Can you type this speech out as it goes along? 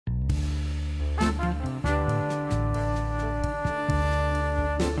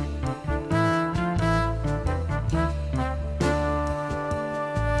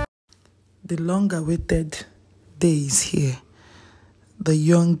The long-awaited day is here. The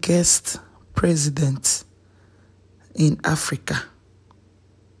youngest president in Africa,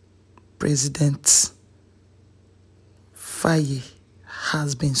 President Faye,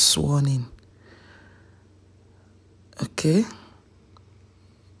 has been sworn in. Okay?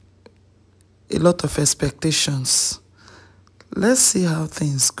 A lot of expectations. Let's see how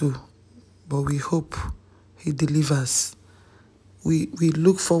things go, but we hope he delivers. We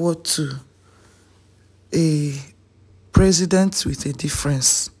look forward to a president with a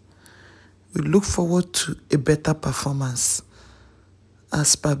difference. We look forward to a better performance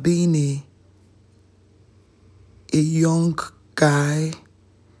as per being a young guy,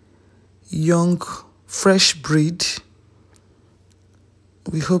 young, fresh breed.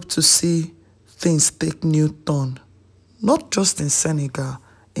 We hope to see things take new turn, not just in Senegal,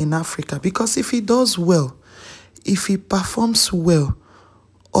 in Africa, because if he does well, if he performs well,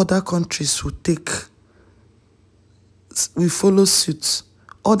 other countries will follow suit.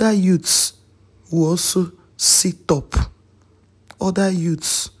 Other youths will also sit up. Other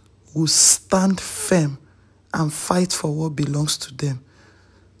youths will stand firm and fight for what belongs to them,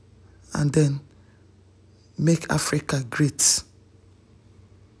 and then make Africa great.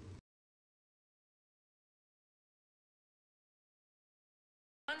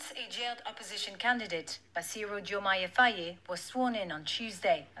 Once a jailed opposition candidate, Bassirou Diomaye Faye was sworn in on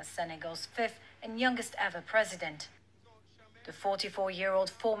Tuesday as Senegal's fifth and youngest ever president. The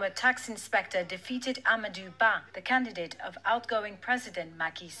 44-year-old former tax inspector defeated Amadou Ba, the candidate of outgoing President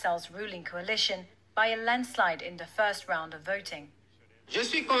Macky Sall's ruling coalition, by a landslide in the first round of voting. Je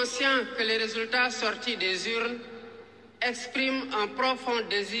suis conscient que les résultats sortis des urnes expriment un profond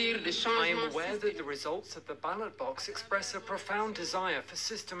désir de changement. I am aware that the results of the ballot box express a profound desire for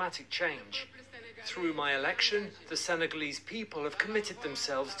systematic change. Through my election, the Senegalese people have committed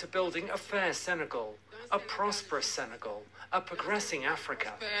themselves to building a fair Senegal, a prosperous Senegal, a progressing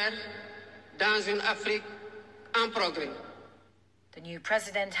Africa. Dans une Afrique en progrès. The new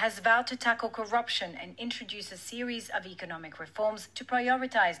president has vowed to tackle corruption and introduce a series of economic reforms to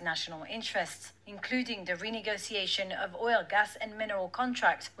prioritize national interests, including the renegotiation of oil, gas and mineral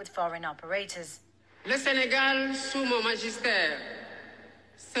contracts with foreign operators. Le Sénégal, sous mon magistère,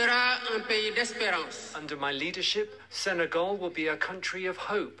 sera un pays d'espérance. Under my leadership, Senegal will be a country of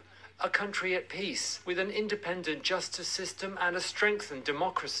hope, a country at peace, with an independent justice system and a strengthened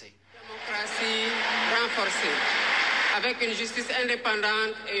democracy. Démocratie renforcée, avec une justice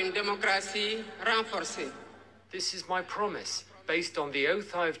indépendante et une démocratie renforcée. This is my promise, based on the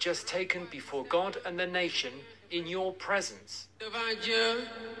oath I have just taken before God and the nation in your presence. Devant Dieu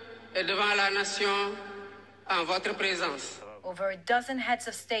et devant la nation, en votre présence. Over a dozen heads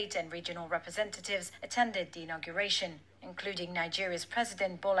of state and regional representatives attended the inauguration, including Nigeria's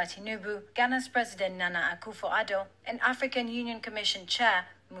President Bola Tinubu, Ghana's President Nana Akufo-Addo, and African Union Commission Chair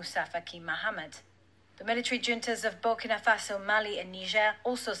Moussa Faki Mahamat. The military juntas of Burkina Faso, Mali and Niger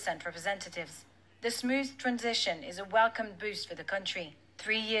also sent representatives. The smooth transition is a welcomed boost for the country.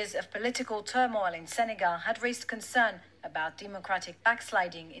 3 years of political turmoil in Senegal had raised concern about democratic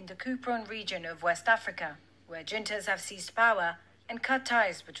backsliding in the coup-prone region of West Africa, where juntas have seized power and cut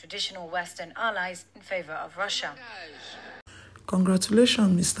ties with traditional Western allies in favor of Russia.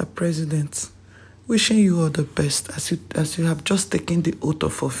 Congratulations, Mr. President. Wishing you all the best as you have just taken the oath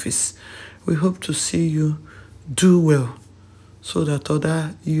of office. We hope to see you do well so that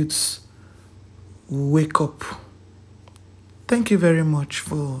other youths will wake up. Thank you very much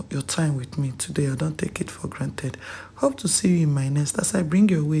for your time with me today. I don't take it for granted. Hope to see you in my next as I bring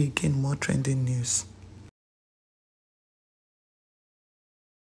your way again more trending news.